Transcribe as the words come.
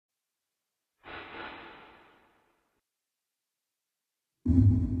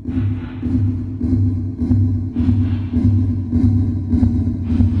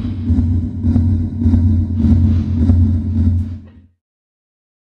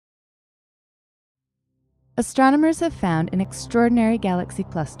Astronomers have found an extraordinary galaxy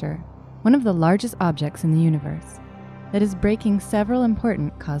cluster, one of the largest objects in the universe, that is breaking several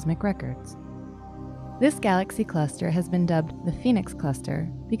important cosmic records. This galaxy cluster has been dubbed the Phoenix Cluster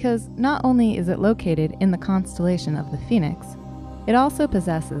because not only is it located in the constellation of the Phoenix, it also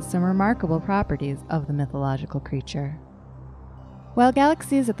possesses some remarkable properties of the mythological creature. While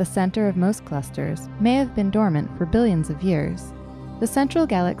galaxies at the center of most clusters may have been dormant for billions of years, the central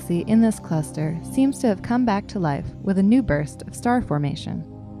galaxy in this cluster seems to have come back to life with a new burst of star formation.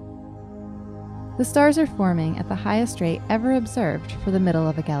 The stars are forming at the highest rate ever observed for the middle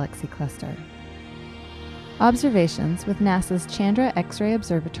of a galaxy cluster. Observations with NASA's Chandra X-ray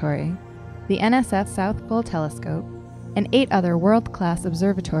Observatory, the NSF South Pole Telescope, and 8 other world-class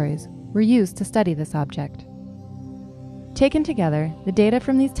observatories were used to study this object. Taken together, the data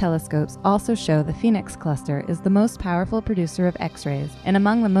from these telescopes also show the Phoenix Cluster is the most powerful producer of X-rays and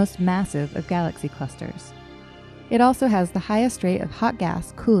among the most massive of galaxy clusters. It also has the highest rate of hot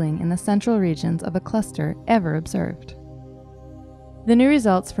gas cooling in the central regions of a cluster ever observed. The new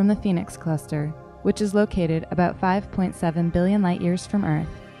results from the Phoenix Cluster, which is located about 5.7 billion light-years from Earth,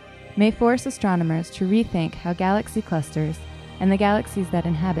 may force astronomers to rethink how galaxy clusters, and the galaxies that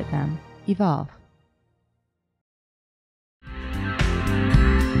inhabit them, evolve.